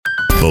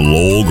The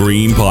Lowell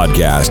Green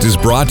Podcast is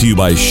brought to you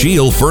by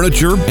Shield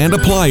Furniture and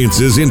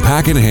Appliances in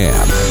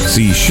Pakenham.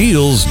 See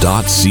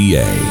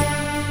shields.ca.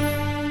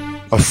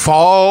 A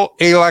fall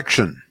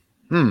election.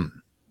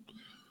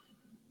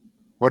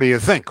 What do you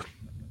think?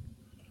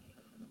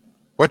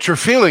 What's your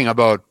feeling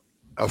about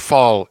a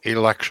fall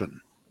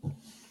election?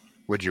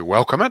 Would you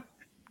welcome it?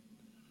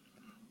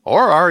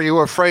 Or are you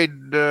afraid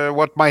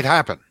what might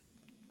happen?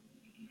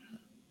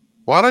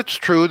 Well, it's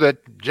true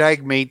that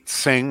Jagmeet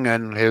Singh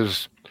and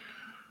his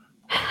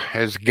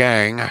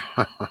gang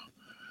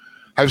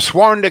have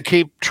sworn to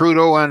keep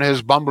Trudeau and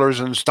his bumblers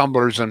and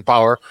stumblers in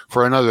power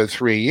for another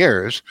 3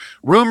 years.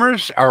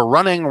 Rumors are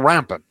running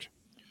rampant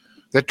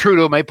that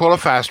Trudeau may pull a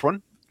fast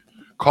one,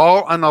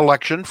 call an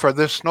election for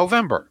this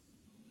November,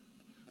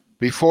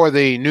 before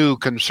the new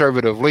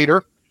Conservative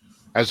leader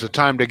has the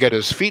time to get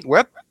his feet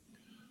wet,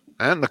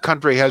 and the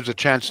country has a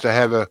chance to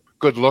have a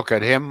good look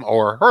at him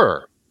or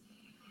her.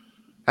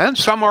 And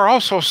some are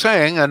also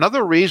saying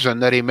another reason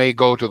that he may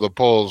go to the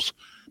polls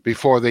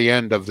before the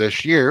end of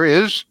this year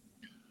is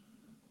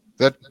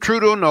that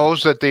Trudeau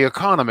knows that the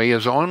economy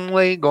is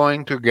only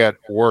going to get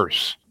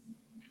worse.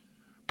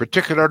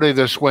 Particularly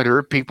this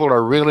winter, people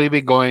are really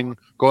going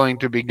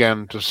to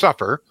begin to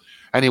suffer,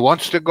 and he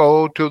wants to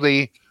go to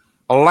the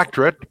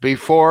electorate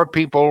before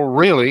people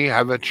really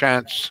have a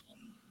chance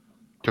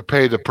to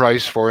pay the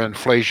price for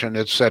inflation,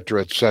 etc.,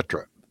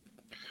 etc.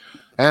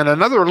 And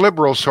another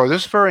Liberal source,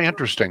 this is very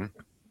interesting,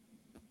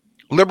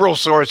 Liberal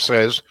source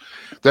says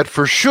that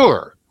for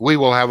sure we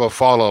will have a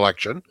fall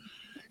election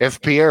if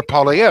Pierre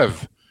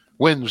Poilievre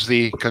wins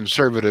the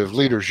Conservative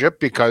leadership,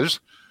 because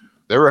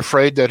they're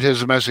afraid that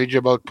his message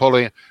about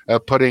putting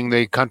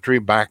the country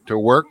back to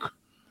work,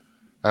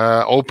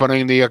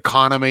 opening the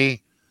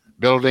economy,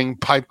 building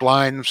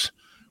pipelines,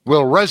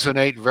 will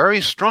resonate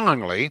very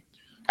strongly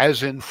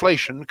as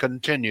inflation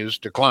continues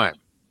to climb.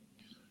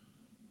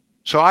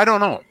 So I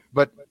don't know,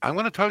 but I'm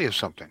going to tell you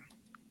something.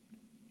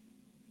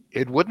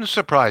 It wouldn't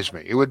surprise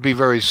me. It would be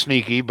very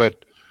sneaky,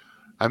 but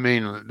I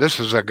mean, this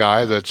is a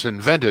guy that's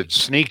invented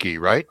sneaky,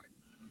 right?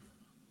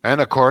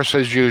 And of course,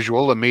 as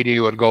usual, the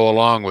media would go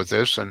along with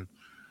this and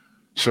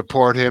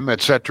support him,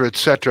 etc.,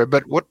 etc.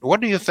 But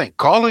what do you think?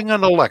 Calling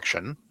an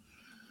election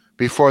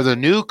before the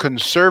new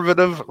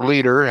Conservative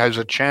leader has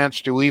a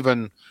chance to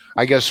even,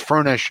 I guess,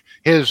 furnish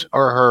his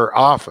or her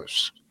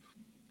office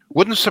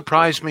wouldn't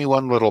surprise me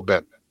one little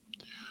bit.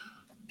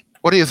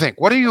 What do you think?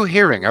 What are you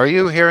hearing? Are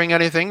you hearing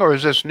anything, or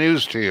is this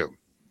news to you?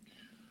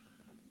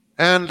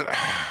 And,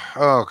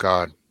 oh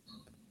God,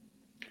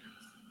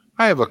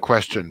 I have a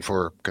question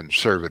for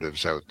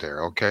conservatives out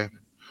there, okay?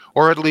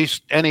 Or at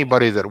least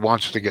anybody that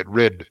wants to get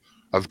rid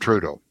of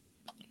Trudeau.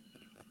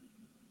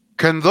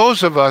 Can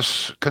those of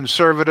us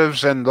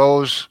conservatives and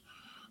those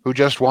who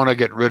just want to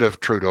get rid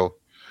of Trudeau,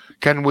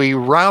 can we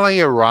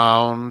rally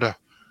around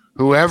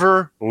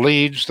whoever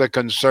leads the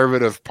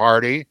Conservative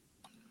Party?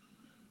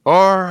 Or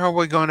are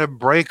we going to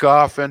break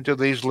off into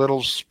these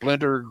little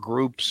splinter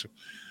groups,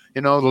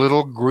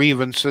 little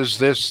grievances,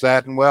 this,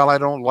 that, and well, I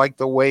don't like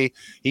the way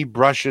he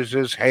brushes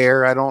his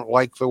hair. I don't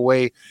like the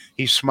way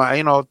he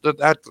smiles,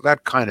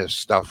 that kind of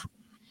stuff.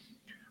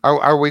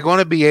 Are we going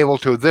to be able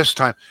to this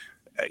time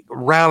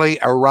rally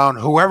around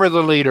whoever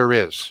the leader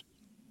is?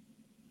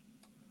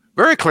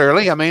 Very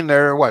clearly, I mean,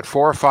 there are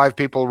 4 or 5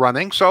 people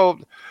running, so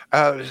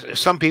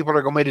some people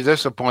are going to be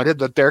disappointed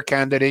that their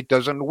candidate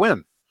doesn't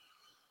win.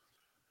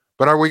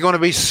 But are we going to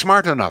be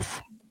smart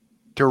enough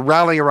to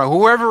rally around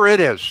whoever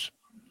it is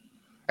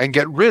and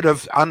get rid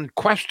of,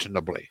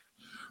 unquestionably,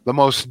 the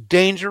most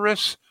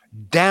dangerous,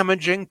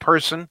 damaging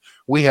person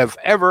we have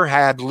ever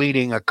had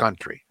leading a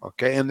country,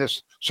 okay,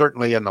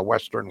 certainly in the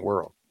Western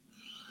world?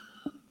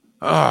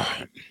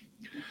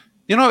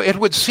 It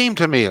would seem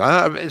to me,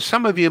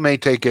 some of you may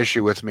take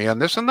issue with me on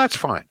this, and that's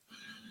fine.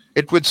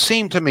 It would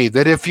seem to me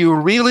that if you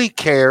really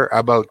care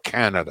about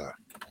Canada,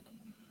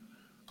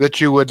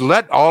 that you would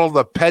let all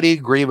the petty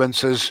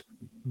grievances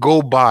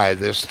go by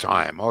this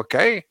time,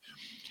 okay?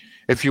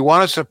 If you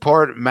want to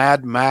support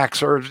Mad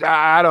Max or,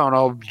 I don't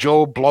know,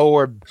 Joe Blow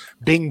or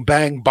Bing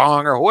Bang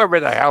Bong or whoever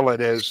the hell it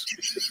is,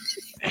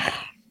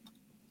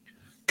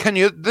 can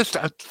you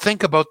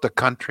think about the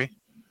country?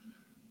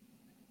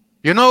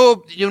 You know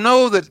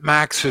that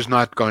Max is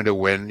not going to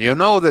win. You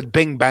know that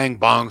Bing Bang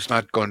Bong's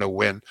not going to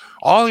win.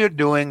 All you're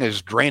doing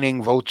is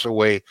draining votes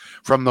away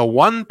from the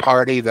one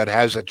party that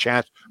has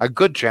a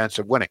good chance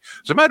of winning.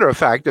 As a matter of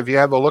fact, if you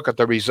have a look at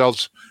the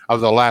results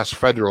of the last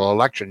federal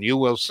election, you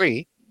will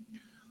see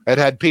it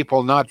had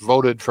people not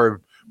voted for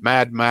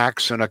Mad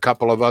Max and a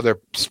couple of other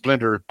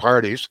splinter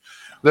parties,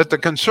 that the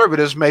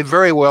Conservatives may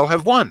very well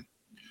have won.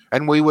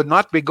 And we would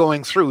not be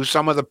going through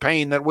some of the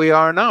pain that we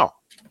are now.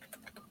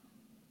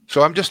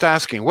 So I'm just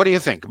asking, what do you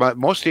think?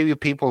 Most of you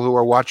people who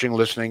are watching,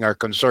 listening are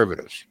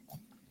conservatives.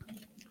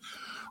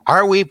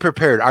 Are we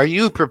prepared? Are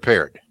you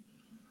prepared?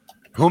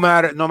 No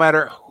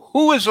matter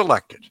who is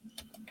elected,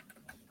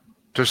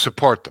 to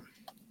support them?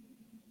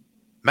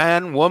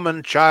 Man,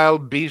 woman,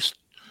 child, beast,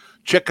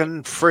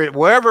 chicken,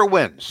 whoever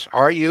wins,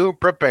 are you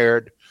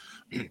prepared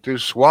to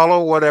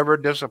swallow whatever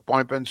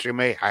disappointments you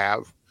may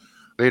have,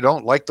 They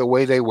don't like the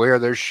way they wear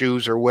their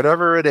shoes or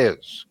whatever it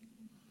is.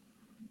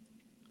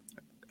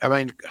 I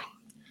mean,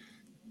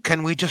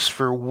 can we just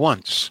for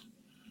once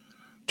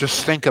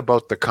just think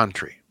about the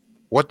country?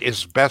 What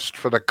is best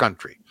for the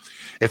country?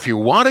 If you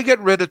want to get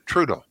rid of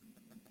Trudeau,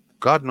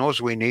 God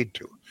knows we need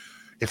to.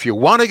 If you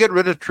want to get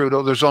rid of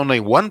Trudeau, there's only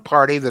one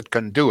party that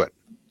can do it.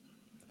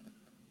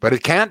 But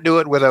it can't do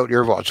it without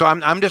your vote. So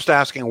I'm just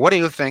asking, what do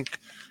you think?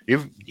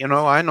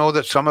 I know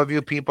that some of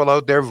you people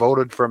out there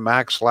voted for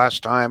Max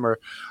last time, or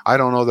I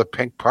don't know, the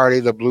pink party,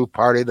 the blue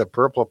party, the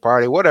purple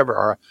party,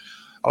 whatever.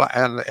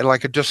 And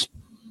like it just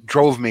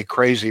drove me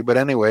crazy. But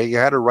anyway, you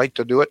had a right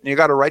to do it, and you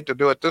got a right to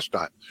do it this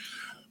time.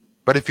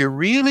 But if you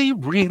really,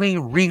 really,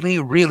 really,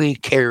 really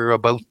care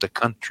about the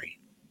country,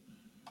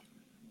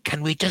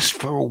 can we just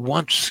for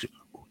once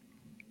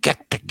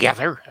get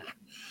together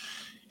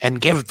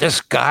and give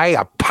this guy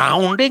a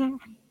pounding?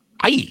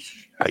 Aye,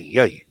 aye,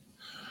 aye.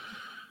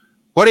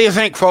 What do you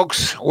think,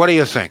 folks? What do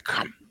you think?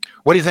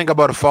 What do you think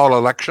about a fall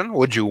election?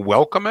 Would you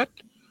welcome it?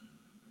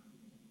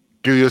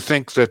 Do you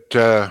think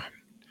that,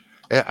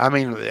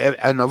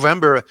 in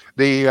November,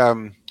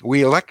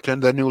 we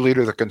elected the new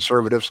leader of the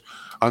Conservatives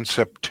on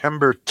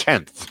September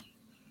 10th.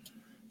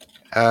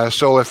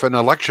 So if an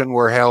election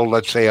were held,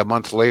 let's say, a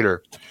month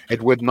later,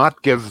 it would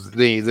not give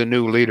the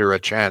new leader a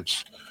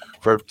chance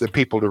for the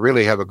people to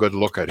really have a good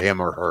look at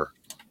him or her.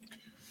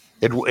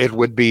 It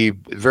would be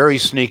very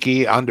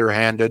sneaky,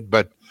 underhanded,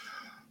 but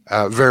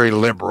very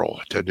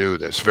liberal to do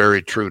this,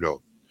 very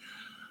Trudeau.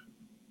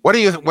 What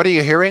are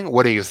you hearing?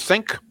 What do you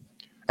think?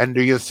 And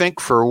do you think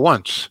for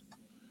once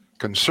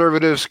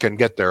Conservatives can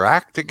get their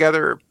act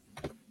together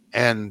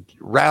and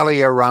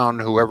rally around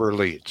whoever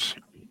leads?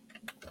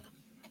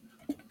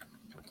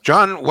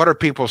 John, what are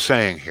people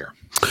saying here?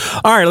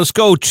 All right, let's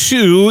go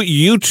to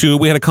YouTube.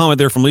 We had a comment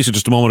there from Lisa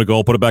just a moment ago.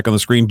 I'll put it back on the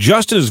screen.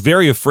 Justin is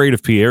very afraid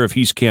of Pierre. If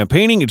he's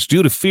campaigning, it's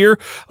due to fear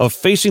of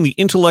facing the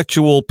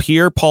intellectual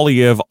Pierre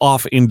Poilievre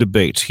off in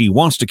debates. He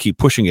wants to keep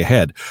pushing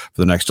ahead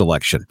for the next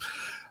election.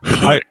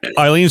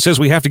 Eileen says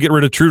we have to get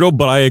rid of Trudeau,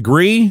 but I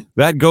agree.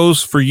 That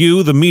goes for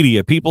you, the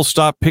media. People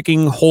stop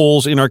picking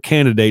holes in our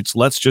candidates.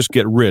 Let's just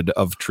get rid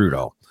of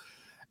Trudeau.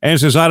 And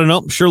says, I don't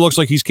know. Sure looks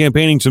like he's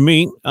campaigning to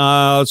me.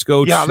 Let's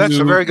go. Yeah, that's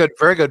a very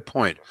good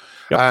point.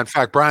 Yep. In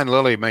fact, Brian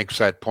Lilly makes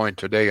that point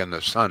today in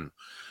The Sun.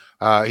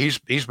 He's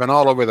been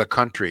all over the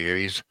country.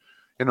 He's,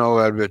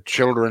 with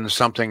children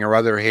something or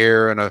other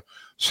here and a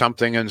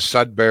something in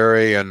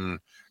Sudbury and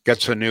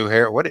gets a new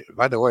hair.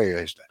 By the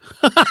way,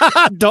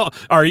 I don't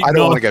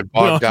want to get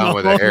bogged down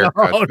with a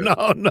haircut.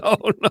 No.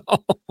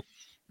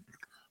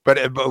 But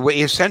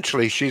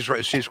essentially,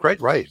 she's quite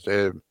right.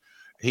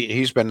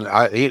 He's been.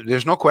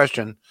 There's no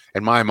question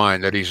in my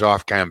mind that he's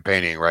off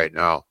campaigning right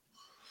now.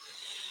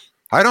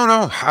 I don't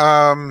know.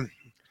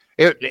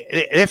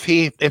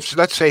 If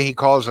let's say he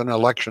calls an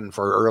election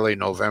for early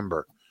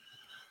November,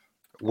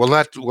 will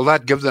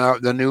that give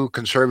the new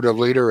Conservative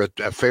leader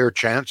a fair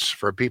chance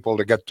for people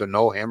to get to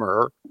know him or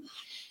her?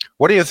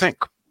 What do you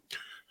think,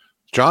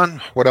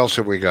 John? What else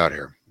have we got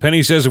here?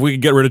 Penny says if we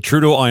could get rid of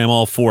Trudeau, I am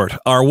all for it.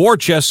 Our war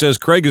chest says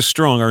Craig is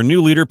strong. Our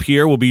new leader,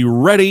 Pierre, will be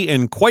ready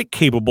and quite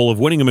capable of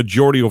winning a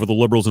majority over the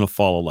Liberals in a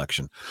fall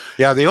election.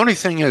 Yeah, the only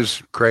thing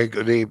is, Craig,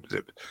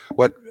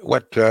 what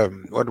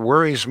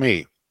worries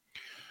me,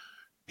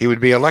 he would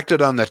be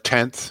elected on the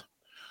 10th.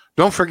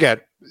 Don't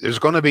forget, there's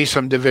going to be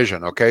some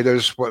division, okay?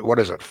 There's, what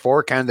is it,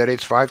 5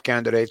 candidates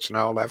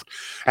now left.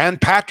 And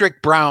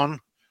Patrick Brown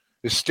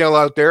is still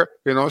out there,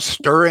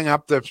 stirring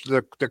up the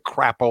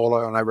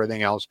crapola and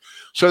everything else.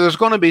 So there's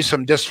going to be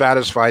some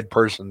dissatisfied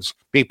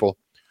people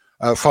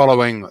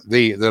following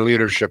the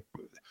leadership.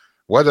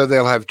 Whether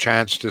they'll have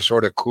chance to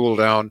sort of cool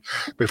down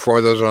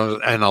before there's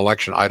an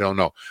election, I don't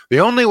know. The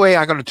only way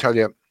I'm going to tell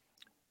you,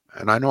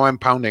 and I know I'm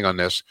pounding on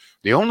this,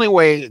 the only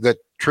way that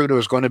Trudeau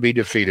is going to be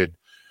defeated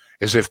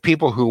is if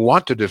people who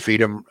want to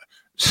defeat him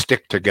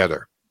stick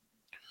together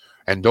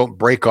and don't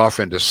break off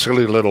into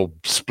silly little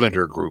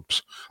splinter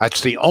groups.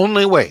 That's the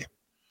only way.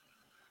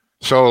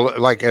 So,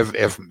 like,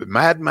 if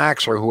Mad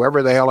Max or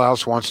whoever the hell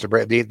else wants to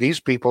break,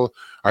 these people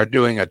are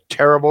doing a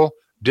terrible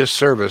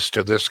disservice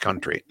to this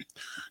country.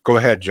 Go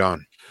ahead,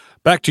 John.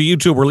 Back to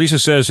YouTube, where Lisa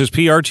says his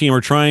PR team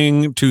are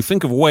trying to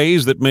think of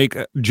ways that make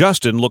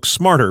Justin look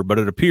smarter, but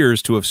it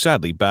appears to have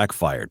sadly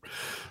backfired.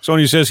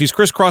 Sonia says he's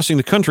crisscrossing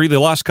the country the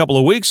last couple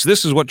of weeks.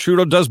 This is what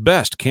Trudeau does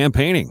best,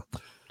 campaigning.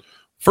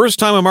 First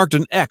time I marked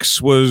an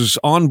X was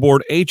on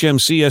board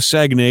HMCS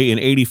Saguenay in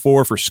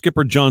 84 for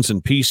Skipper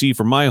Johnson, PC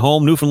from my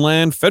home,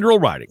 Newfoundland, federal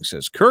riding,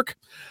 says Kirk.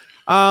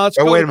 Wait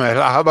a minute.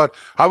 How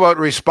about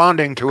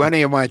responding to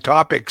any of my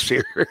topics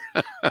here?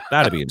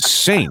 That'd be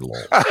insane,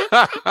 Lord.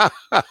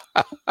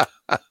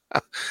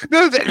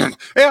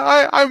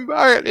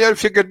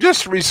 If you could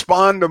just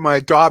respond to my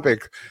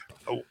topic,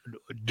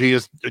 do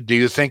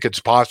you think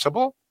it's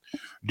possible?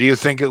 Do you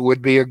think it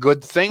would be a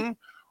good thing,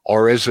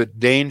 or is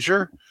it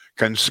danger?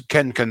 Can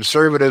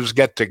conservatives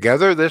get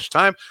together this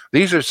time?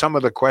 These are some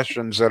of the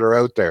questions that are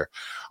out there.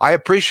 I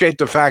appreciate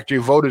the fact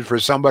you voted for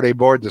somebody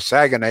aboard the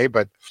Saguenay,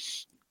 but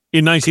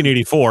In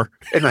 1984.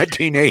 In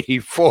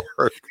 1984.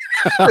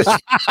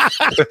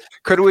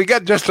 Could we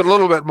get just a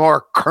little bit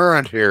more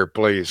current here,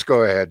 please?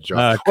 Go ahead,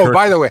 John.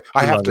 By the way,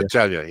 I have to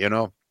tell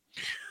you,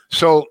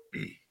 so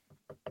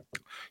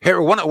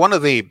here one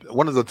of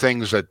the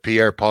things that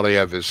Pierre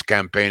Poilievre is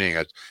campaigning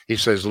at, he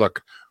says,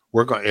 look,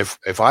 we're going,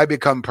 if I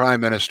become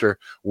prime minister,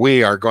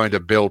 we are going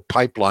to build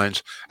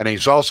pipelines. And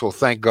he's also,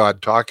 thank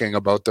God, talking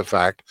about the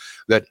fact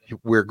that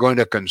we're going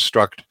to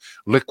construct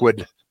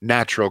liquid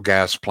natural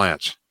gas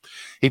plants.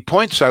 He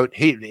points out,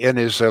 in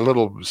his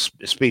little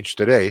speech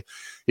today,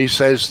 he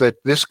says that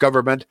this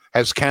government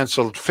has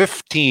canceled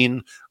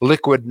 15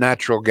 liquid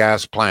natural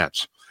gas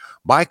plants.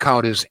 My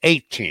count is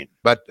 18,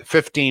 but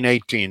 15,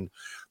 18.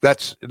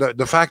 That's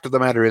the fact of the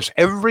matter is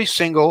every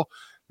single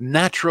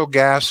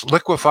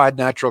liquefied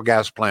natural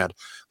gas plant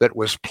that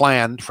was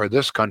planned for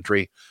this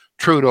country,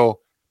 Trudeau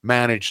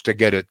managed to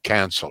get it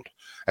canceled.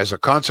 As a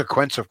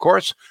consequence, of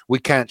course, we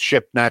can't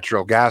ship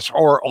natural gas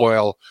or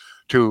oil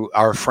to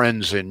our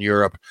friends in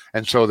Europe,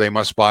 and so they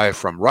must buy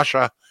from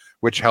Russia,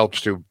 which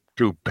helps to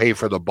pay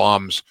for the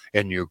bombs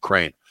in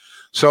Ukraine.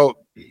 So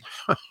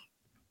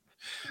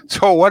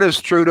what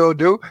does Trudeau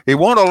do? He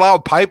won't allow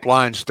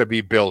pipelines to be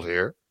built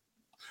here,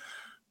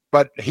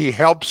 but he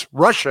helps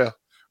Russia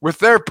with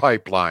their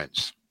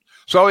pipelines.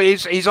 So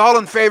he's all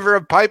in favor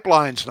of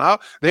pipelines now.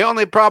 The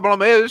only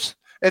problem is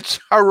it's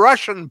a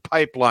Russian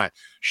pipeline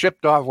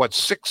shipped off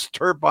 6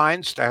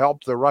 turbines to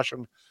help the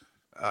Russian.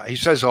 He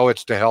says,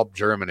 it's to help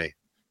Germany.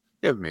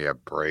 Give me a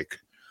break.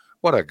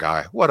 What a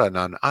guy. What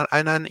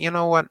and then you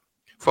know what,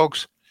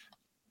 folks?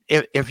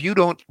 If you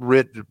don't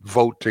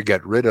vote to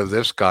get rid of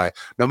this guy,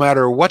 no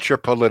matter what your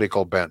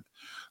political bent,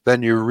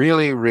 then you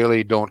really,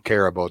 really don't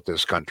care about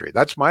this country.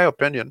 That's my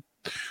opinion.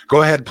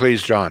 Go ahead,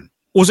 please, John.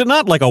 Was it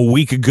not like a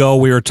week ago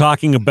we were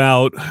talking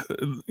about,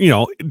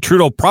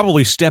 Trudeau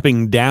probably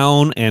stepping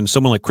down and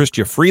someone like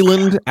Chrystia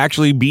Freeland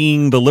actually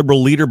being the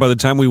Liberal leader by the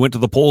time we went to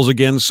the polls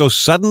again? So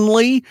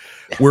suddenly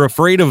we're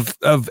afraid of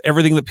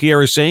everything that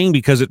Pierre is saying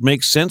because it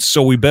makes sense.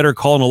 So we better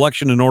call an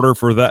election in order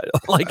for that.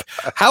 Like,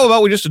 how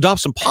about we just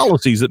adopt some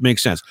policies that make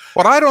sense?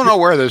 Well, I don't know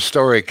where this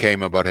story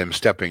came about him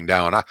stepping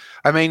down.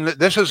 I mean,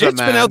 this is a man.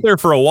 It's been out there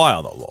for a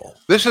while, though, Lowell.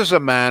 This is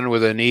a man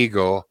with an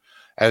ego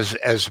as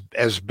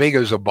big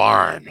as a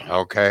barn,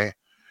 okay,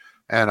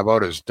 and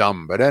about as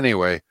dumb. But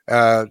anyway,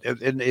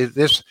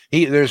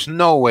 there's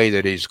no way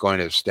that he's going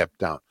to step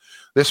down.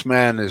 This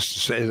man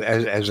is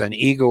as an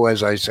ego,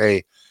 as I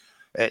say.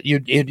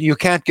 You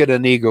can't get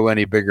an ego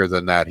any bigger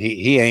than that.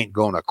 He ain't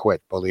going to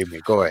quit. Believe me.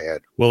 Go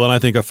ahead. Well, then I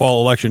think a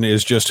fall election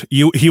is just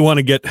you want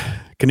to get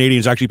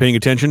Canadians actually paying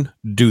attention.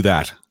 Do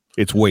that.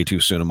 It's way too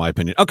soon, in my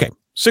opinion. Okay.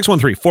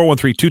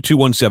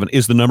 613-413-2217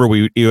 is the number.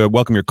 We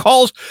welcome your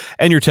calls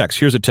and your texts.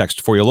 Here's a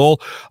text for you, Lowell.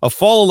 A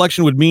fall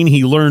election would mean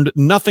he learned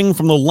nothing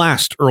from the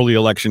last early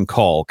election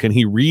call. Can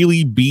he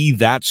really be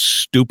that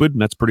stupid?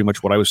 And that's pretty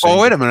much what I was saying.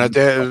 Oh, wait a minute.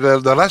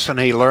 The lesson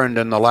he learned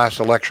in the last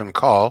election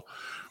call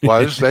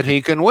was that he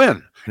can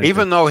win,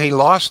 even though he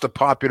lost the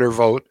popular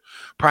vote,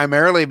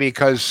 primarily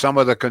because some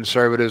of the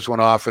conservatives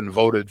went off and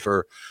voted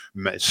for,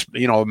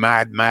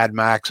 Mad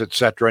Max,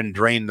 etc., and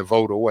drained the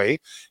vote away.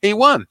 He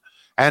won.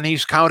 And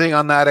he's counting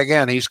on that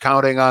again. He's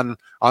counting on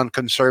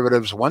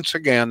conservatives once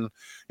again,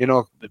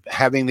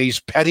 having these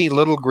petty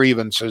little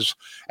grievances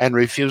and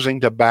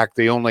refusing to back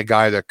the only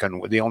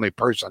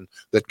person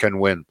that can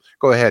win.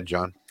 Go ahead,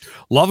 John.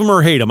 Love him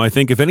or hate him, I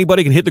think if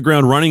anybody can hit the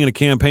ground running in a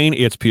campaign,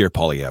 it's Pierre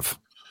Poilievre.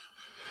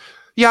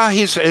 Yeah,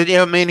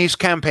 he's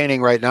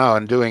campaigning right now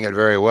and doing it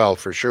very well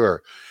for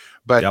sure.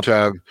 But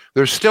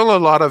there's still a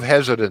lot of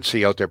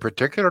hesitancy out there,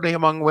 particularly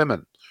among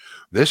women.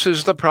 This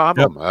is the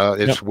problem.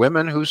 It's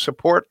women who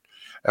support.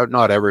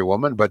 Not every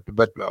woman, but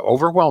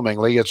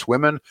overwhelmingly, it's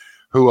women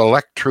who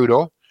elect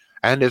Trudeau,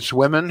 and it's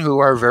women who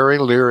are very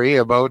leery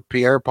about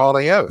Pierre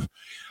Poilievre.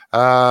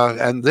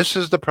 And this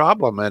is the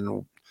problem.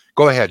 And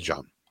go ahead,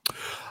 John.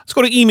 Let's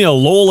go to email,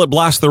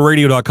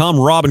 lowell@blasttheradio.com.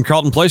 Rob in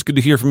Carleton Place, good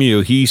to hear from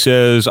you. He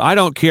says, I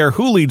don't care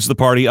who leads the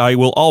party. I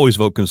will always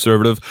vote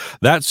Conservative.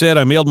 That said,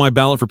 I mailed my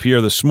ballot for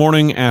Pierre this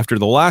morning. After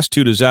the last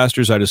 2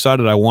 disasters, I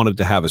decided I wanted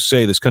to have a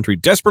say. This country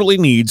desperately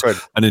needs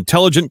an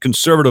intelligent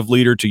Conservative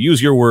leader. To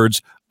use your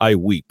words, I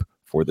weep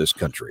for this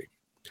country.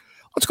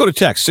 Let's go to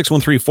text,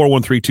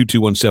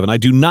 613-413-2217. I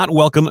do not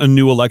welcome a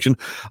new election.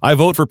 I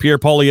vote for Pierre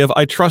Poilievre.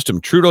 I trust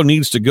him. Trudeau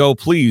needs to go.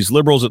 Please,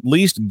 Liberals, at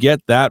least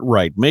get that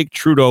right. Make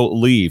Trudeau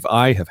leave.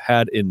 I have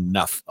had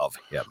enough of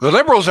him. The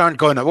Liberals aren't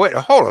going to... Wait,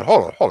 hold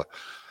on.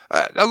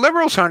 The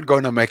Liberals aren't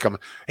going to make him...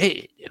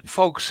 Hey,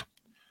 folks,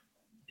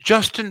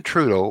 Justin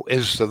Trudeau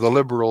is the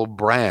Liberal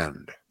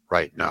brand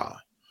right now.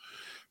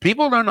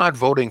 People are not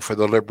voting for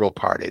the Liberal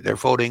Party. They're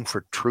voting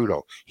for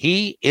Trudeau.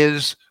 He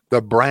is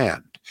the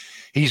brand.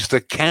 He's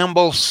the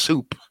Campbell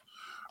soup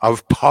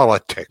of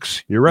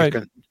politics. You're right.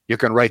 You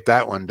can write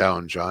that one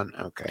down, John.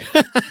 Okay.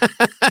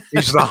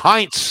 He's the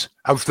Heinz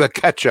of the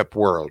ketchup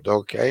world.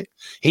 Okay.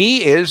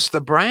 He is the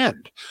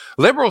brand.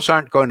 Liberals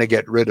aren't going to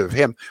get rid of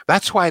him.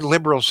 That's why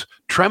Liberals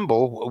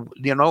tremble,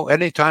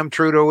 anytime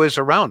Trudeau is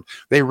around.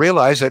 They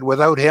realize that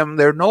without him,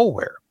 they're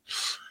nowhere.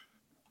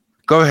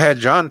 Go ahead,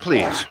 John,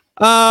 please.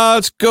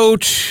 Let's go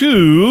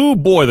to,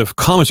 boy, the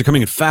comments are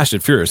coming in fast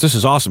and furious. This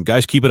is awesome,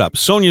 guys. Keep it up.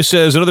 Sonia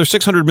says, another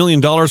 $600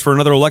 million for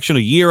another election a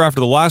year after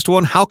the last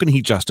one. How can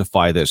he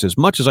justify this? As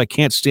much as I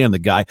can't stand the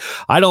guy,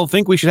 I don't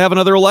think we should have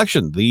another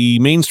election. The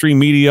mainstream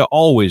media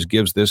always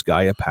gives this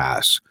guy a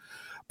pass.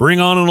 Bring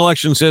on an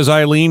election, says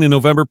Eileen. In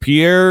November,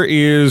 Pierre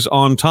is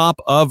on top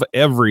of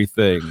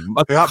everything.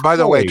 Yeah, by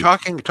the way,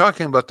 talking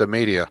about the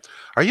media,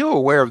 are you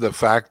aware of the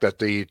fact that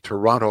the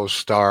Toronto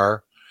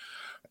Star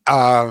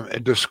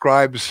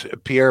describes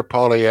Pierre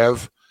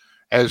Poilievre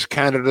as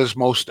Canada's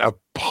most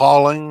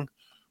appalling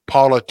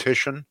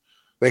politician?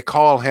 They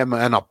call him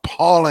an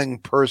appalling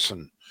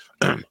person.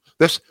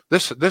 This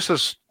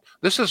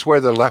is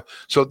where the left.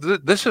 So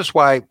this is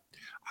why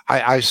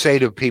I say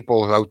to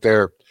people out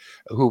there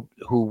who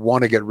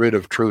want to get rid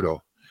of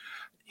Trudeau,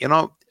 you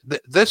know,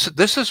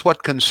 this is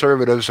what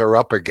conservatives are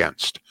up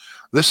against.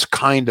 This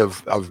kind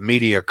of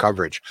media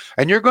coverage.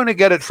 And you're going to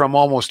get it from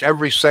almost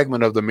every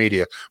segment of the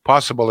media,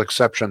 possible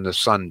exception the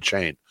Sun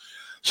chain.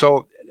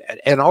 So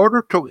in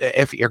order to,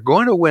 if you're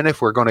going to win,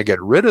 if we're going to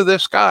get rid of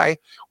this guy,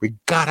 we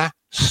gotta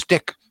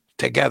stick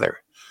together.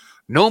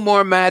 No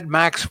more Mad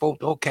Max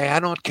vote. Okay, I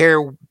don't care,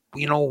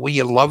 you know,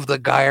 you love the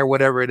guy or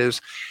whatever it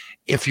is.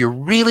 If you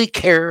really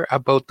care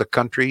about the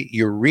country,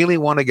 you really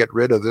want to get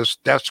rid of this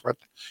desperate,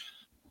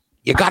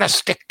 you got to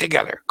stick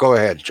together. Go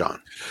ahead,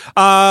 John.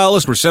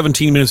 Listen, we're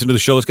 17 minutes into the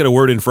show. Let's get a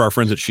word in for our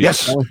friends at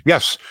Shields.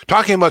 Yes.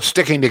 Talking about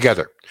sticking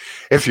together.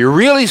 If you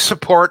really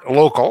support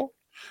local,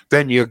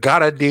 then you got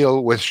to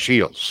deal with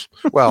Shields.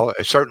 Well,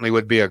 it certainly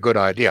would be a good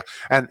idea.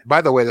 And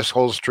by the way, this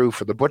holds true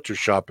for the butcher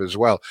shop as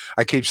well.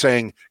 I keep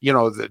saying, you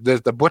know,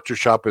 the butcher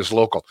shop is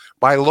local.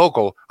 By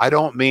local, I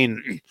don't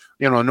mean,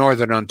 you know,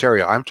 Northern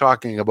Ontario. I'm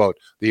talking about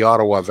the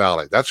Ottawa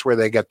Valley. That's where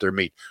they get their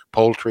meat,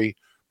 poultry,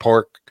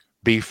 pork,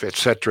 beef,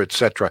 etc.,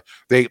 etc.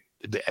 The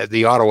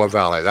Ottawa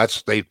Valley.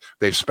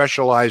 They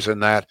specialize in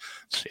that.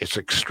 It's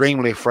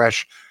extremely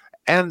fresh,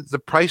 and the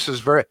price is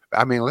very.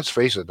 I mean, let's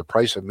face it. The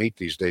price of meat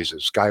these days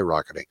is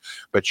skyrocketing.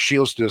 But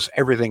Shields does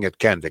everything it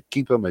can to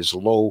keep them as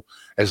low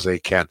as they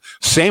can.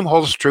 Same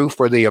holds true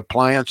for the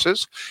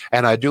appliances.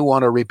 And I do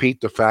want to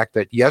repeat the fact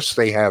that yes,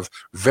 they have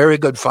very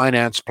good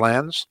finance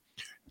plans.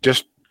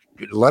 Just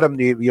let them.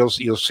 You'll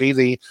see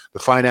the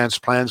finance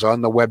plans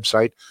on the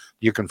website.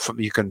 You can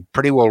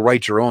pretty well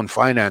write your own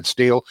finance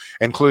deal,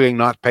 including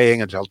not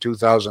paying until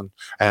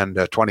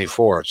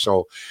 2024.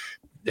 So,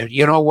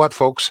 you know what,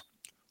 folks?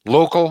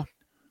 Local,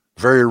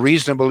 very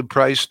reasonably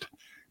priced,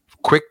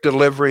 quick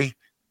delivery,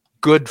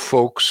 good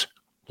folks,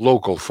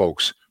 local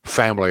folks,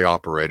 family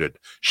operated.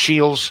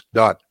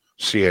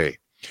 Shields.ca.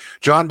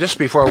 John, just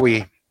before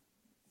we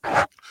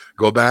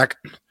go back,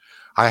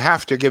 I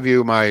have to give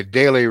you my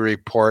daily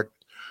report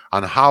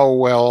on how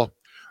well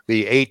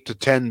the $8 to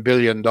 $10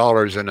 billion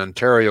in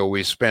Ontario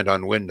we spent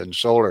on wind and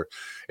solar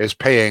is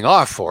paying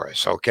off for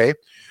us, okay?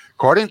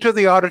 According to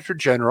the Auditor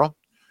General,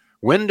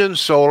 wind and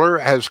solar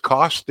has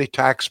cost the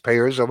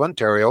taxpayers of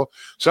Ontario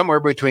somewhere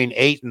between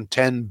 $8 and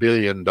 $10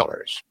 billion.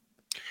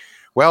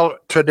 Well,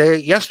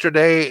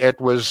 yesterday,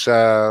 it was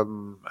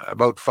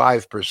about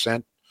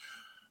 5%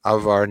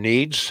 of our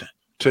needs.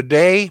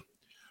 Today,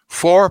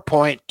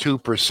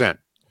 4.2%.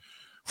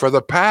 For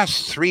the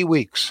past 3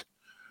 weeks,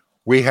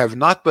 we have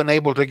not been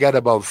able to get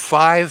above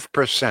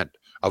 5%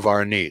 of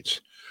our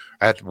needs.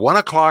 At 1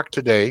 o'clock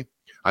today,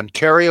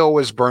 Ontario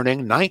was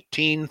burning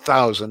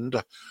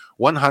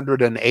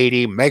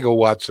 19,180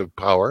 megawatts of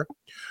power.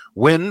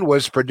 Wind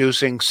was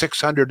producing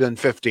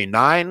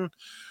 659,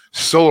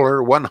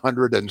 solar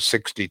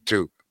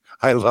 162.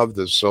 I love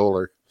the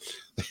solar.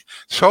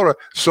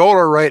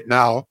 Solar right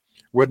now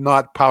would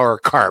not power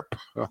CARP,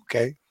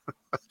 okay?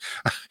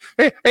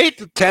 $8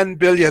 to $10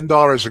 billion,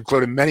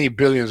 including many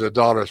billions of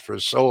dollars for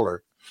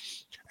solar,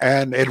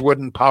 and it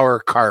wouldn't power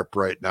CARP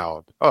right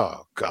now.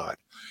 Oh, God.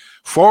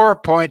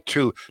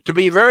 4.2. To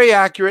be very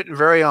accurate and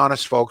very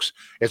honest, folks,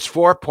 it's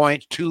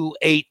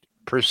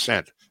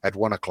 4.28% at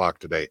 1 o'clock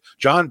today.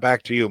 John,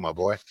 back to you, my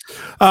boy.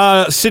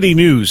 City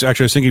News.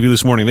 Actually, I was thinking of you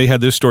this morning. They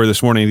had this story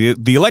this morning.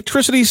 The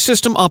electricity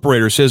system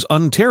operator says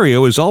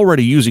Ontario is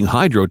already using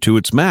hydro to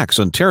its max.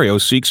 Ontario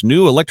seeks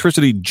new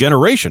electricity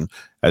generation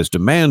as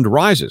demand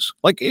rises.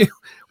 Like,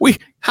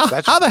 how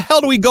the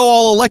hell do we go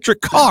all electric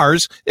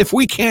cars if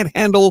we can't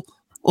handle,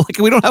 like,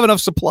 we don't have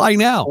enough supply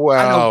now?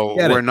 Well,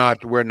 we're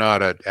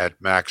not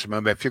at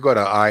maximum. If you go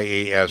to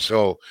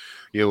IESO,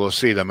 you will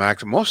see the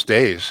maximum. Most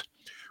days,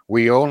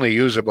 we only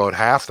use about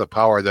half the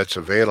power that's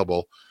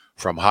available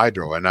from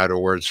hydro. In other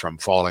words, from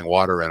falling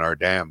water in our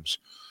dams.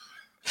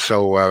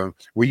 So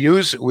we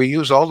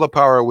use all the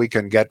power we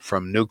can get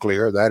from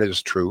nuclear. That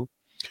is true.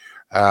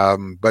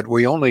 But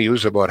we only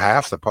use about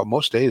half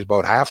most days,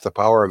 about half the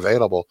power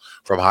available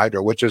from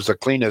hydro, which is the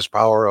cleanest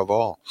power of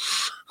all.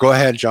 Go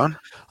ahead, John.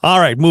 All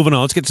right, moving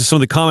on. Let's get to some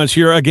of the comments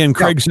here. Again,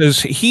 Craig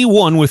says he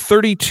won with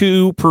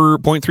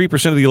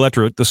 32.3% of the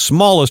electorate, the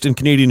smallest in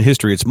Canadian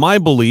history. It's my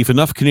belief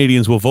enough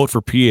Canadians will vote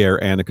for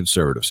Pierre and the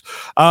Conservatives.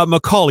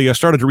 Macaulay, I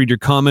started to read your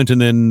comment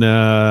and then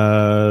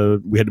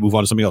we had to move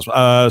on to something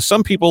else.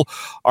 Some people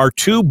are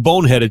too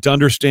boneheaded to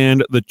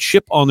understand the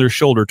chip on their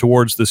shoulder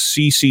towards the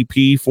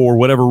CCP for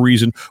whatever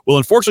reason will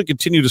unfortunately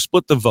continue to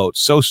split the vote.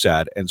 So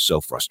sad and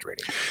so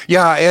frustrating.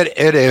 Yeah,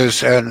 it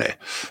is. And,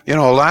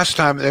 last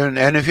time,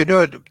 and if you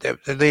do it,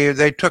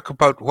 they took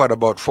about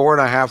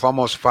 4.5%,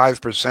 almost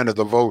 5% of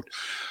the vote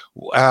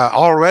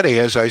already.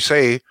 As I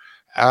say,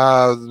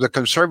 the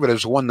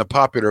Conservatives won the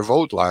popular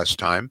vote last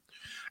time,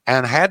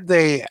 and had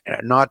they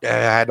not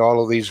had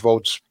all of these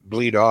votes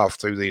bleed off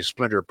through these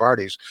splinter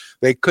parties,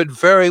 they could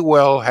very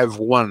well have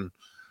won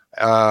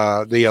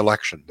the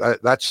election.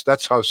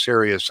 That's how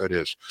serious it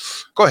is.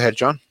 Go ahead,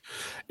 John.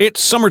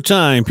 It's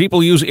summertime.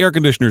 People use air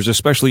conditioners,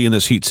 especially in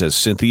this heat, says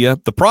Cynthia.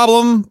 The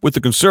problem with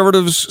the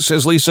Conservatives,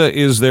 says Lisa,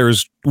 is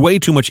there's way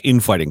too much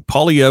infighting.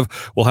 Poilievre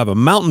will have a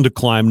mountain to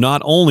climb,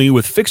 not only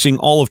with fixing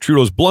all of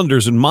Trudeau's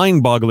blunders and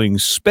mind-boggling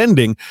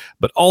spending,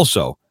 but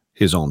also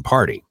his own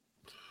party.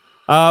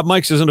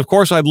 Mike says, and of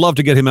course, I'd love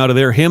to get him out of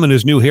there. Him and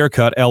his new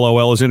haircut,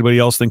 LOL. Does anybody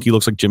else think he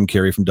looks like Jim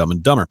Carrey from Dumb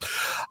and Dumber?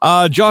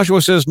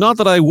 Joshua says, not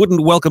that I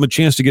wouldn't welcome a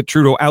chance to get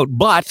Trudeau out,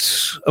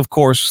 but, of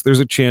course, there's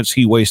a chance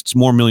he wastes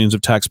more millions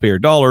of taxpayer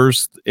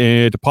dollars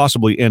to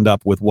possibly end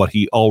up with what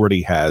he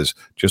already has,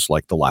 just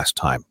like the last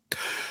time.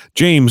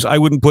 James, I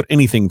wouldn't put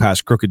anything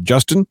past Crooked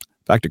Justin.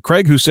 Back to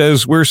Craig, who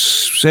says, we're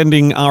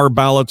sending our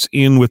ballots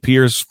in with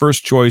Pierre's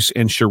first choice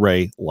and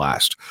Charest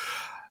last.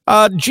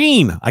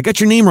 Jean, I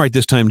got your name right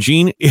this time,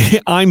 Jean.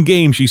 I'm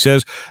game, she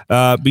says.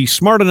 Be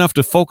smart enough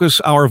to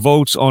focus our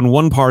votes on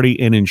one party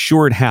and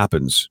ensure it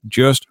happens.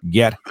 Just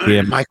get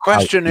him My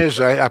question is,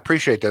 I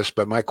appreciate this,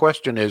 but my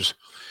question is,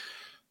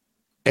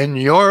 in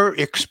your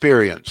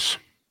experience,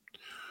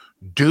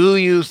 do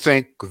you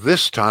think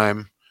this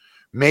time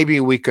maybe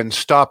we can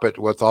stop it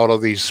with all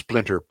of these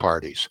splinter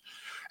parties?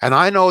 And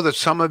I know that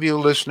some of you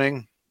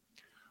listening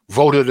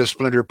voted a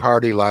splinter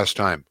party last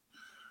time.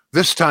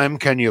 This time,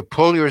 can you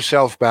pull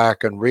yourself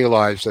back and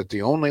realize that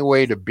the only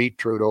way to beat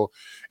Trudeau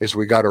is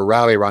we got to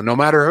rally around? No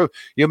matter who,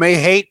 you may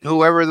hate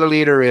whoever the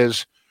leader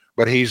is,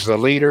 but he's the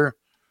leader.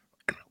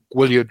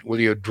 Will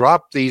you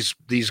drop these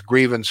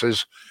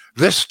grievances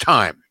this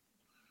time,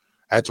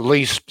 at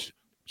least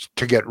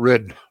to get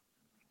rid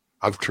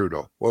of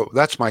Trudeau? Well,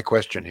 that's my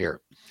question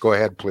here. Go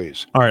ahead,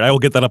 please. All right, I will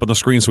get that up on the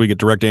screen so we get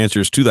direct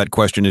answers to that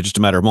question in just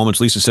a matter of moments.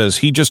 Lisa says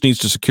he just needs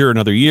to secure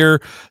another year.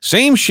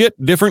 Same shit,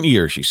 different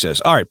year, she says.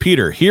 All right,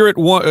 Peter, hear it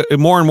more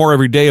and more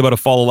every day about a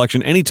fall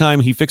election. Anytime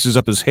he fixes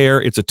up his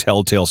hair, it's a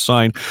telltale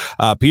sign.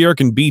 Pierre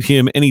can beat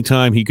him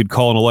anytime he could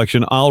call an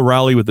election. I'll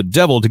rally with the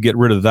devil to get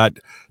rid of that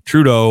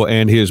Trudeau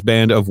and his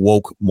band of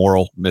woke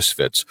moral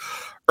misfits.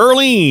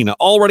 Erlene,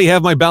 already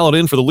have my ballot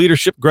in for the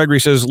leadership.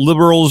 Gregory says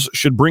Liberals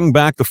should bring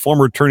back the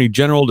former Attorney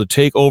General to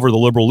take over the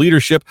Liberal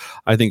leadership.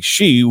 I think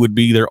she would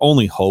be their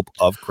only hope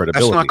of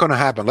credibility. That's not going to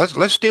happen.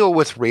 Let's deal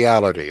with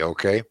reality,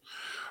 okay?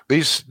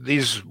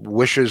 These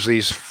wishes,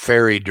 these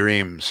fairy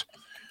dreams.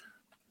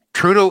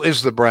 Trudeau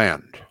is the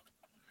brand.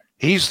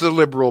 He's the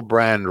Liberal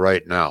brand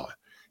right now.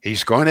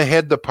 He's going to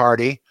head the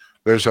party.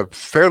 There's a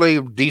fairly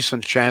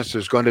decent chance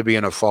there's going to be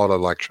in a fall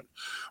election.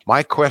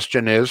 My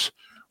question is,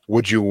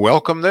 would you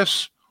welcome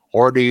this?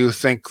 Or do you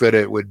think that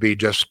it would be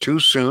just too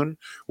soon,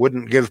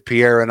 wouldn't give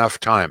Pierre enough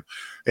time?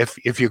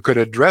 If you could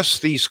address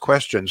these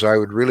questions, I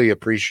would really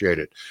appreciate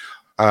it.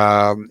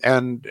 I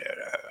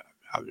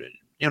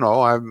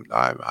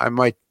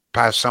might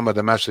pass some of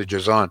the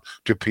messages on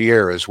to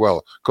Pierre as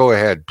well. Go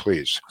ahead,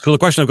 please. So the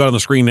question I've got on the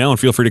screen now, and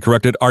feel free to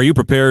correct it, are you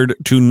prepared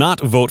to not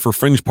vote for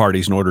fringe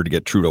parties in order to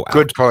get Trudeau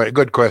out?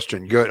 Good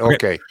question. Good.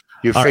 Okay.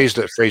 You phrased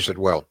it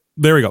well.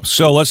 There we go.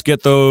 So let's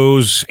get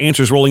those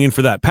answers rolling in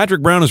for that.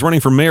 Patrick Brown is running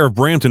for mayor of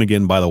Brampton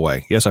again, by the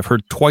way. Yes, I've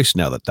heard twice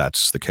now that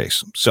that's the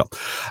case. So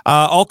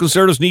all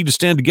Conservatives need to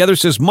stand together,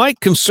 says Mike.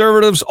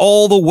 Conservatives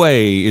all the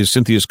way is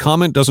Cynthia's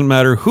comment. Doesn't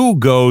matter who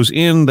goes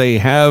in. They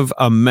have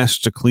a mess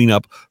to clean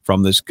up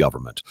from this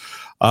government.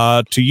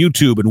 To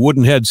YouTube, and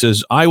Woodenhead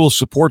says, I will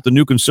support the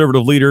new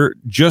Conservative leader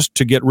just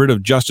to get rid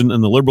of Justin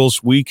and the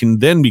Liberals. We can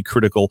then be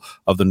critical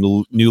of the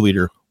new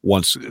leader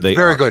once they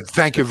Very good.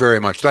 Thank you very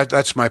much.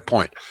 That's my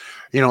point.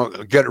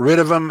 Get rid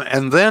of him,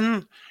 and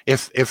then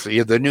if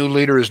the new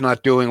leader is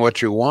not doing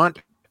what you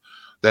want,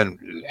 then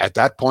at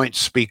that point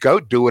speak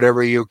out, do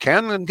whatever you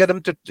can, and get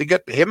him to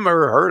get him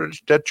or her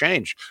to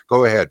change.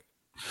 Go ahead.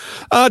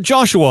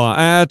 Joshua,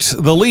 at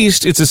the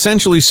least, it's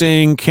essentially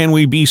saying, can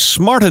we be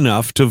smart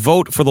enough to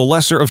vote for the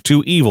lesser of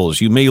two evils?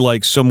 You may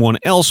like someone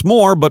else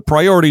more, but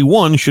priority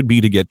one should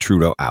be to get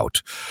Trudeau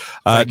out.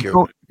 Thank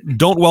you.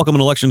 Don't welcome an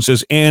election,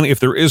 says Anne.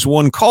 If there is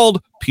one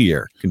called,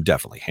 Pierre can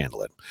definitely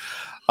handle it.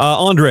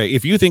 Andre,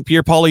 if you think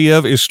Pierre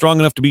Poilievre is strong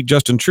enough to beat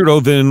Justin Trudeau,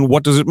 then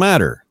what does it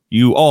matter?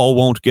 You all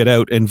won't get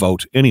out and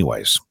vote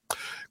anyways.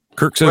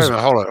 Kirk Wait a says,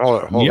 minute,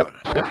 hold Yep.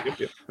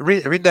 it.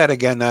 Read that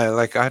again.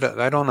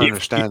 I don't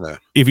understand that.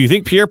 if you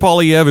think Pierre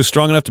Poilievre is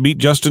strong enough to beat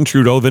Justin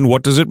Trudeau, then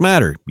what does it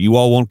matter? You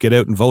all won't get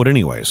out and vote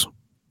anyways.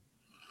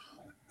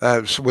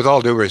 So with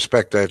all due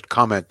respect, that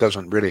comment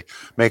doesn't really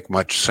make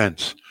much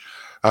sense.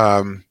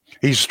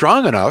 He's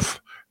strong enough,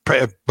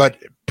 but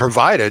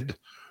provided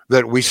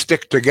that we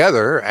stick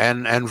together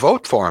and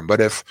vote for him.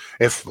 But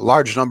if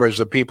large numbers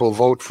of people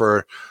vote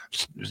for,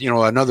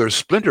 another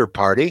splinter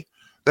party,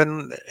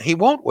 then he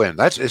won't win.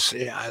 That's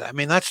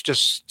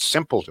just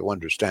simple to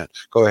understand.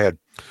 Go ahead.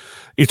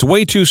 It's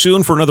way too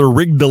soon for another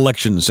rigged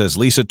election, says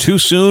Lisa. Too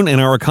soon,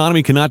 and our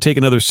economy cannot take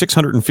another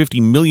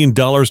 $650 million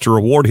to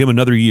reward him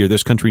another year.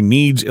 This country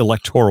needs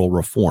electoral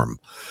reform.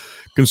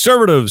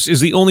 Conservatives is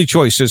the only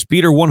choice, says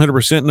Peter.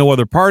 100% no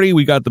other party.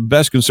 We got the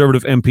best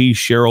conservative MP,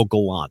 Cheryl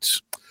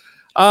Gallant.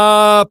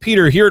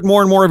 Peter, hear it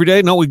more and more every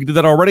day. No, we did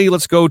that already.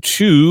 Let's go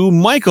to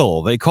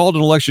Michael. They called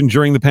an election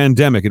during the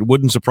pandemic. It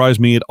wouldn't surprise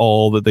me at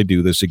all that they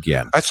do this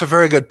again. That's a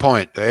very good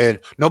point.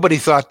 Nobody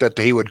thought that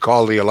he would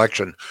call the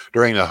election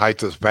during the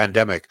height of the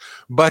pandemic,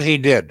 but he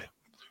did.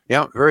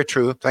 Yeah, very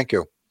true. Thank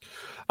you.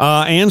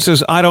 Anne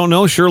says, I don't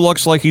know. Sure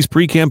looks like he's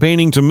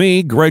pre-campaigning to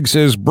me. Greg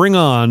says, bring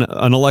on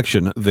an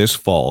election this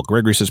fall.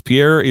 Gregory says,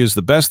 Pierre is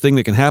the best thing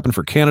that can happen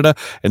for Canada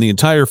and the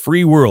entire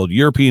free world,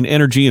 European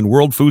energy and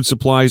world food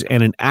supplies,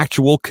 and an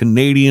actual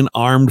Canadian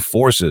armed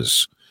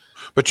forces.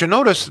 But you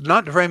notice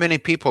not very many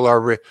people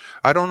are,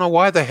 I don't know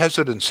why the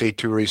hesitancy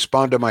to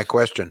respond to my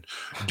question.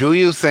 Do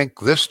you think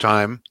this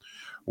time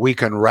we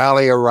can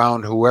rally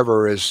around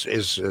whoever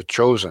is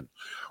chosen?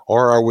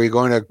 Or are we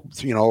going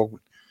to,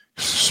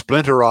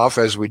 splinter off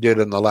as we did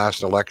in the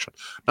last election?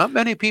 Not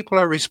many people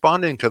are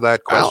responding to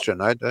that question.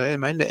 I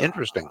find it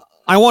interesting.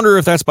 I wonder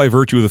if that's by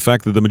virtue of the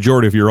fact that the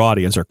majority of your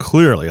audience are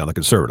clearly on the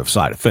conservative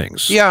side of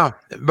things. Yeah,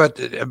 but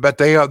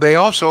they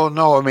also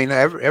know. I mean,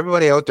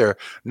 everybody out there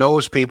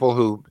knows people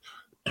who,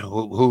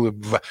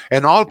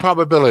 in all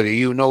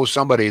probability,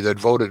 somebody that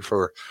voted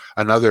for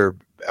another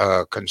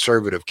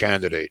conservative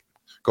candidate.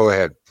 Go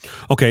ahead.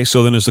 Okay,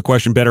 so then is the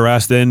question better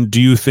asked then? Do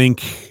you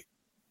think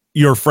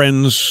your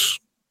friends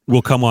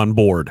will come on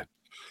board?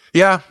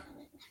 Yeah.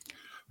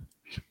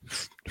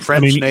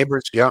 Friends,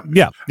 neighbors, yeah.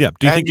 Yeah.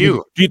 Do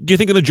you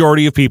think the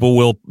majority of people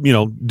will,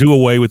 do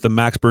away with the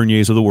Max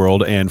Berniers of the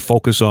world and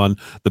focus on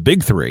the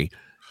big three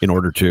in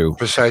order to...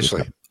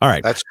 Precisely. All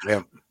right. That's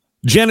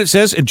Janet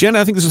says, and Janet,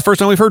 I think this is the first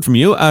time we've heard from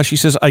you. She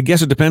says, I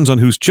guess it depends on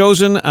who's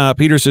chosen.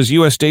 Peter says,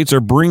 U.S. states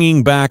are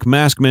bringing back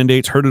mask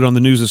mandates. Heard it on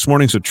the news this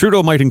morning. So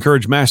Trudeau might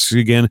encourage masks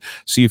again.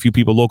 See a few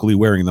people locally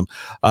wearing them.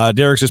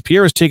 Derek says,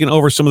 Pierre has taken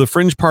over some of the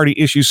fringe party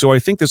issues. So I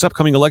think this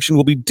upcoming election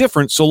will be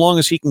different so long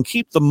as he can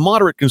keep the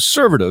moderate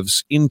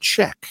conservatives in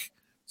check.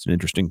 It's an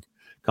interesting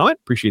comment.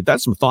 Appreciate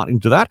that. Some thought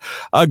into that.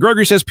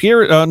 Gregory says,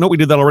 Pierre, no, we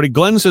did that already.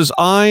 Glenn says,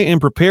 I am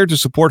prepared to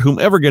support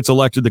whomever gets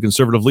elected the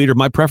conservative leader.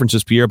 My preference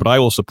is Pierre, but I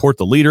will support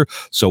the leader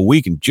so we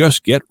can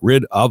just get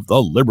rid of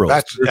the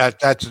liberals.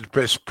 That's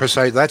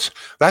precise.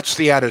 That's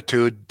the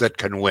attitude that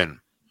can win.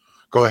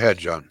 Go ahead,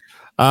 John.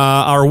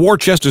 Our war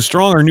chest is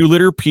strong. Our new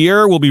leader,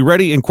 Pierre, will be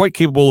ready and quite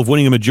capable of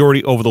winning a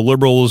majority over the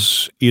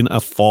liberals in a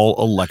fall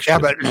election. Yeah,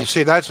 but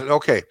see, that's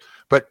okay.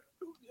 But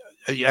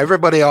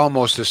everybody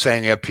almost is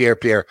saying, yeah,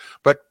 Pierre,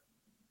 but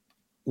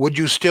would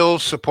you still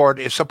support?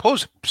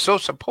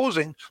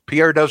 Supposing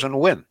Pierre doesn't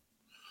win,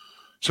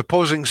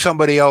 supposing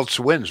somebody else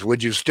wins,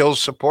 would you still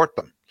support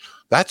them?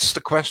 That's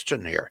the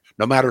question here.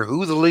 No matter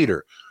who the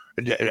leader,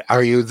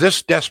 are you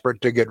this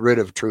desperate to get rid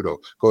of Trudeau?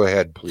 Go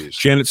ahead, please.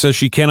 Janet says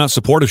she cannot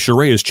support if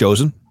Charest is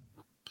chosen.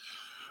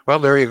 Well,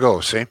 there you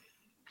go. See,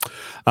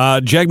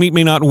 Jagmeet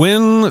may not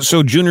win,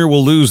 so Junior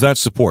will lose that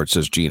support,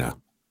 says Gina.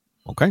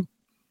 Okay,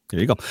 there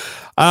you go.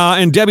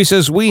 And Debbie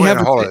says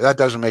that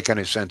doesn't make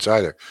any sense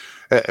either.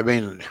 I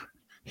mean,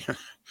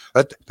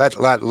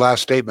 that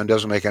last statement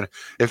doesn't make any.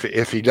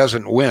 If he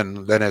doesn't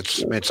win, then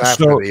it's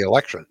after the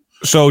election.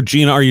 So,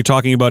 Gina, are you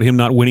talking about him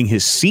not winning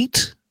his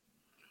seat?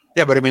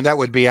 Yeah, but I mean that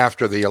would be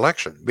after the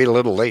election. Be a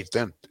little late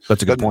then.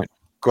 That's a good point.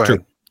 Go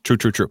ahead.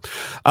 True.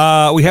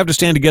 We have to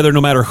stand together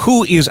no matter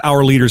who is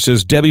our leader,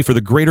 says Debbie, for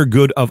the greater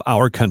good of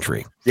our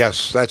country.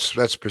 Yes,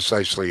 that's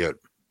precisely it.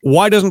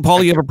 Why doesn't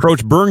Poilievre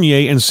approach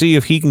Bernier and see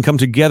if he can come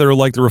together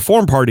like the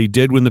Reform Party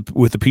did with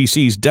the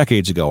PCs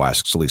decades ago,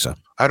 asks Lisa.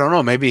 I don't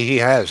know. Maybe he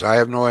has. I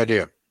have no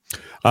idea.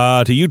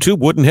 To YouTube,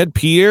 Woodenhead,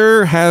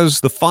 Pierre has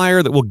the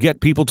fire that will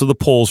get people to the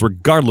polls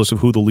regardless of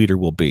who the leader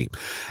will be.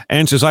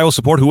 And says, I will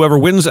support whoever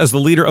wins as the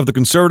leader of the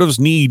Conservatives.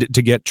 Need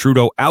to get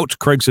Trudeau out.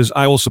 Craig says,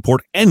 I will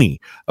support any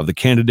of the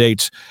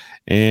candidates.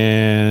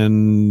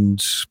 And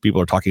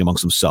people are talking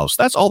amongst themselves.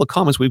 That's all the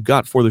comments we've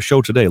got for the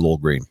show today, Lowell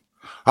Green.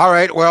 All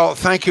right. Well,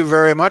 thank you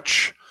very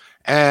much.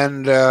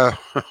 And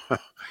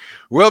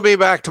we'll be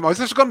back tomorrow.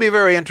 This is going to be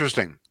very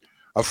interesting.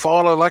 A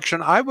fall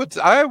election. I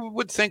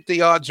would think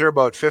the odds are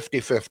about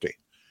 50-50.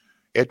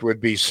 It would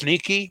be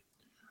sneaky,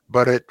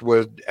 but it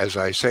would, as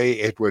I say,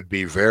 it would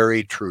be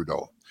very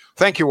Trudeau.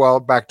 Thank you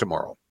all. Back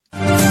tomorrow.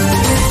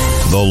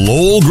 The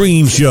Lowell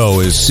Green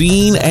Show is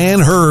seen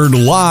and heard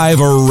live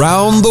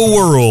around the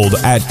world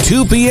at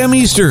 2 p.m.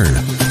 Eastern.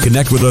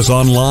 Connect with us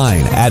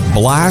online at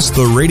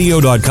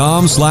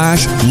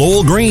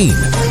blasttheradio.com/Lowell Green.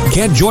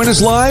 Can't join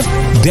us live?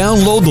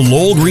 Download the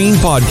Lowell Green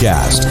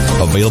Podcast.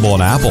 Available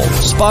on Apple,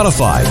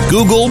 Spotify,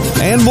 Google,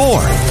 and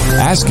more.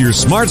 Ask your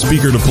smart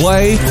speaker to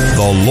play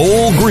the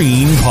Lowell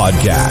Green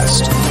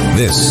Podcast.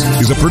 This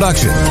is a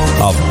production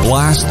of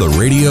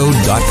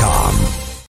blasttheradio.com.